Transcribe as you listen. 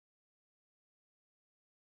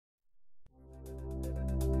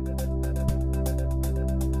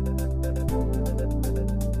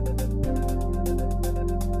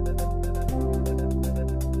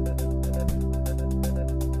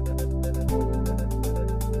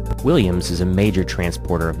Williams is a major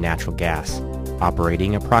transporter of natural gas,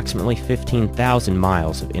 operating approximately 15,000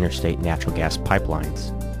 miles of interstate natural gas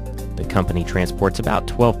pipelines. The company transports about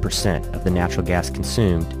 12% of the natural gas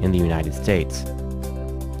consumed in the United States.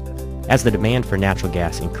 As the demand for natural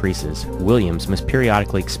gas increases, Williams must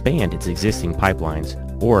periodically expand its existing pipelines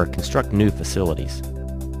or construct new facilities.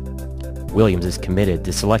 Williams is committed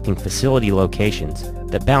to selecting facility locations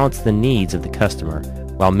that balance the needs of the customer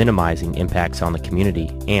while minimizing impacts on the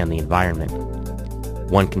community and the environment.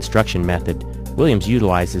 One construction method Williams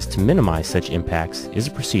utilizes to minimize such impacts is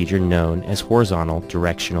a procedure known as horizontal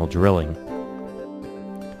directional drilling.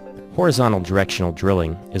 Horizontal directional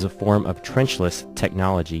drilling is a form of trenchless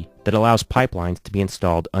technology that allows pipelines to be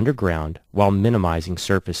installed underground while minimizing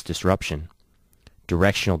surface disruption.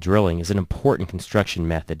 Directional drilling is an important construction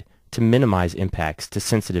method to minimize impacts to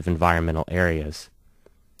sensitive environmental areas.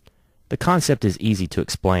 The concept is easy to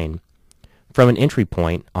explain. From an entry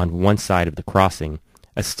point on one side of the crossing,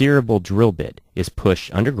 a steerable drill bit is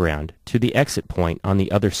pushed underground to the exit point on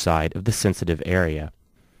the other side of the sensitive area.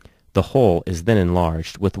 The hole is then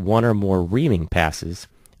enlarged with one or more reaming passes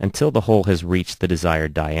until the hole has reached the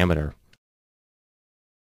desired diameter.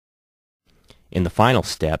 In the final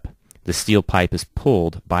step, the steel pipe is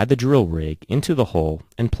pulled by the drill rig into the hole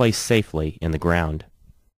and placed safely in the ground.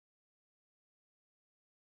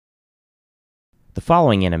 The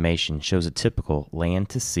following animation shows a typical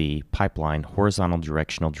land-to-sea pipeline horizontal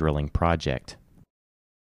directional drilling project.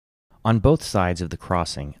 On both sides of the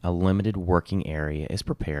crossing, a limited working area is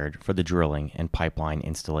prepared for the drilling and pipeline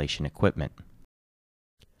installation equipment.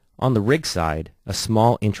 On the rig side, a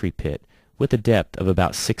small entry pit with a depth of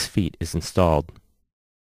about 6 feet is installed.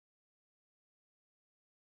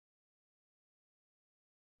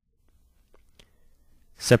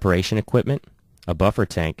 Separation equipment, a buffer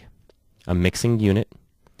tank, a mixing unit,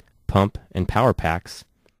 pump and power packs,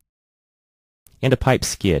 and a pipe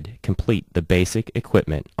skid complete the basic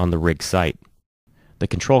equipment on the rig site. The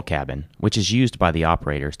control cabin, which is used by the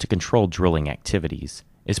operators to control drilling activities,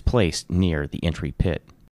 is placed near the entry pit.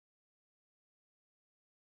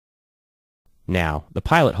 Now, the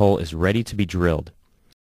pilot hole is ready to be drilled.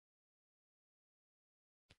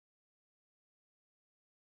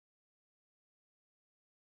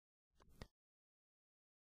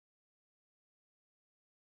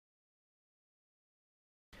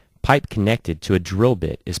 Pipe connected to a drill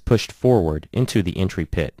bit is pushed forward into the entry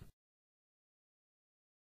pit.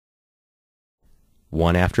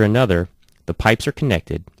 One after another, the pipes are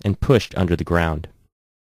connected and pushed under the ground.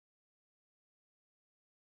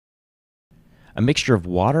 A mixture of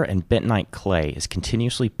water and bentonite clay is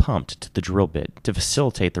continuously pumped to the drill bit to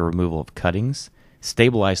facilitate the removal of cuttings,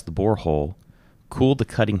 stabilize the bore hole, cool the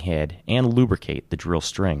cutting head, and lubricate the drill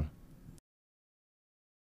string.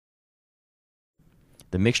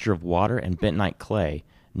 The mixture of water and bentonite clay,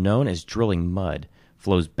 known as drilling mud,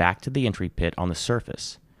 flows back to the entry pit on the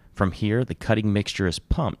surface. From here, the cutting mixture is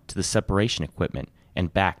pumped to the separation equipment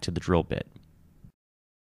and back to the drill bit.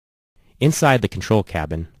 Inside the control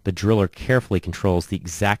cabin, the driller carefully controls the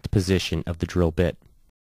exact position of the drill bit.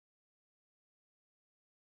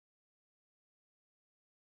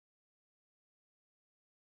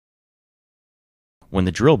 When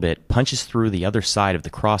the drill bit punches through the other side of the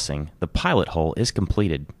crossing, the pilot hole is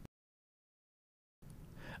completed.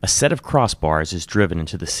 A set of crossbars is driven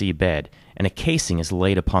into the seabed, and a casing is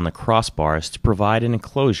laid upon the crossbars to provide an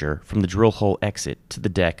enclosure from the drill hole exit to the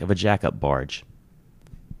deck of a jackup barge.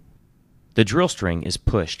 The drill string is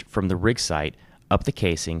pushed from the rig site up the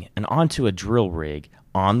casing and onto a drill rig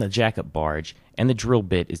on the jackup barge, and the drill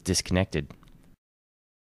bit is disconnected.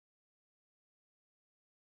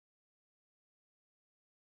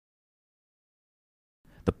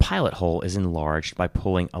 The pilot hole is enlarged by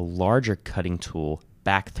pulling a larger cutting tool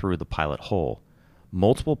back through the pilot hole.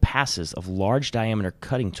 Multiple passes of large diameter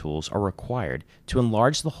cutting tools are required to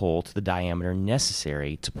enlarge the hole to the diameter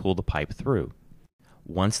necessary to pull the pipe through.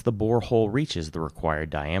 Once the bore hole reaches the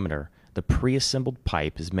required diameter, the pre-assembled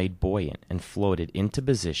pipe is made buoyant and floated into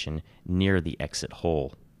position near the exit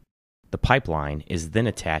hole. The pipeline is then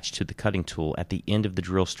attached to the cutting tool at the end of the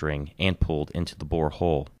drill string and pulled into the bore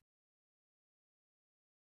hole.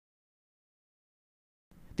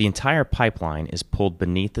 The entire pipeline is pulled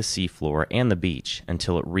beneath the seafloor and the beach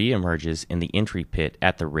until it re-emerges in the entry pit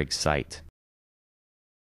at the rig site.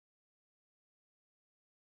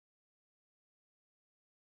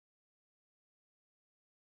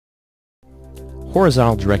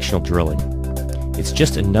 Horizontal directional drilling. It's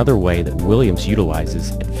just another way that Williams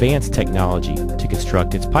utilizes advanced technology to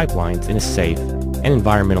construct its pipelines in a safe and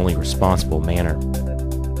environmentally responsible manner.